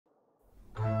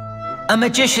A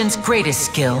magician's greatest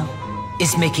skill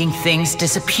is making things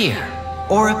disappear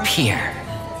or appear.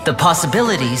 The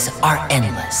possibilities are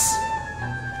endless.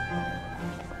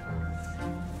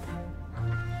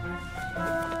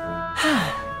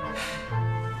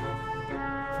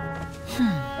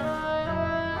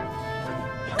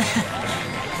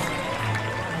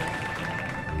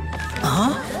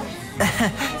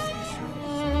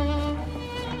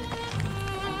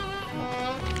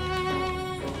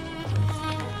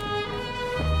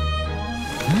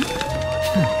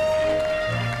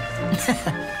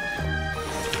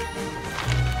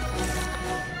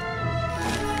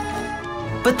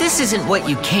 But this isn't what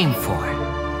you came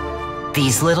for.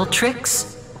 These little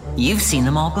tricks, you've seen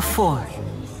them all before.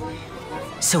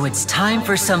 So it's time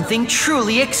for something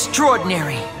truly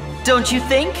extraordinary, don't you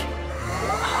think?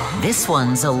 This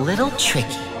one's a little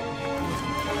tricky.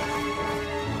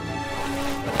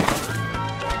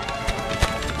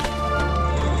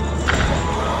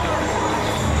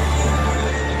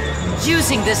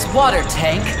 Using this water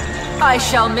tank, I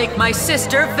shall make my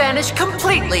sister vanish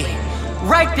completely,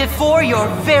 right before your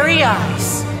very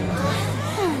eyes.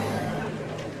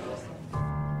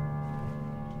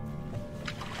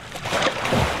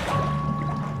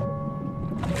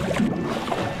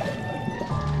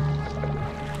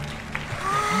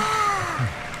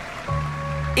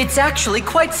 It's actually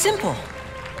quite simple.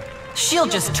 She'll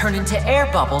just turn into air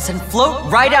bubbles and float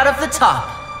right out of the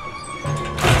top.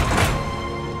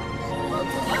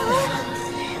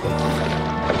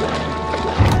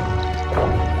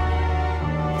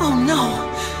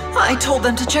 I told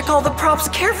them to check all the props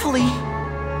carefully.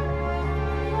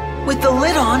 With the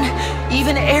lid on,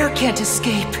 even air can't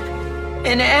escape.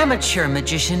 An amateur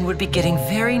magician would be getting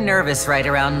very nervous right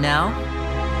around now.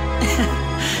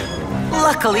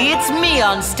 Luckily, it's me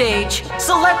on stage,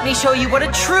 so let me show you what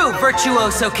a true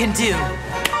virtuoso can do.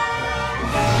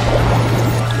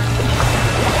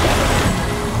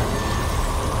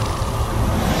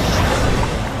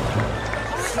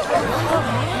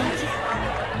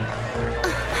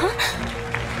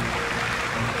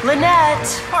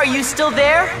 Lynette, are you still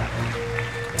there?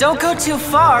 Don't go too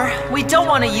far. We don't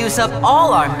want to use up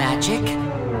all our magic.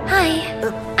 Hi,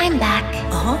 I'm back.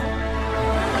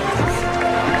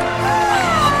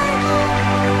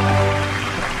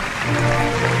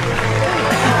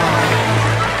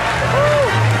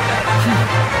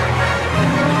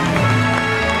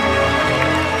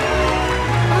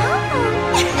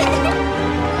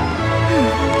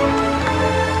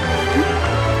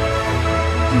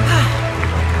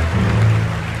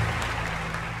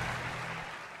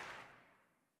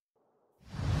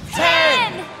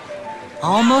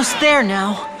 Almost there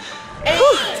now.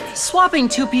 Whew. Swapping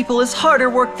two people is harder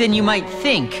work than you might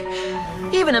think.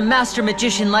 Even a master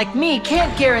magician like me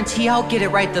can't guarantee I'll get it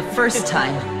right the first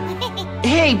time.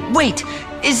 Hey, wait!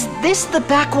 Is this the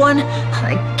back one?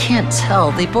 I can't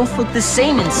tell. They both look the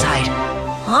same inside.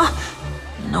 Huh?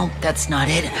 Nope, that's not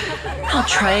it. I'll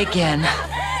try again.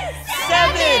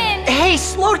 7! Hey,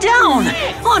 slow down!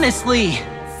 Honestly!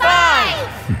 5!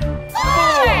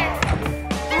 4!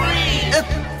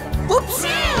 Whoops!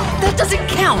 That doesn't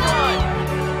count!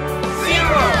 0!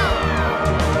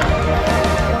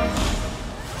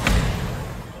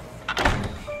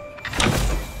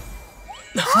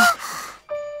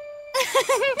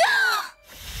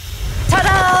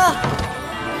 Ta-da!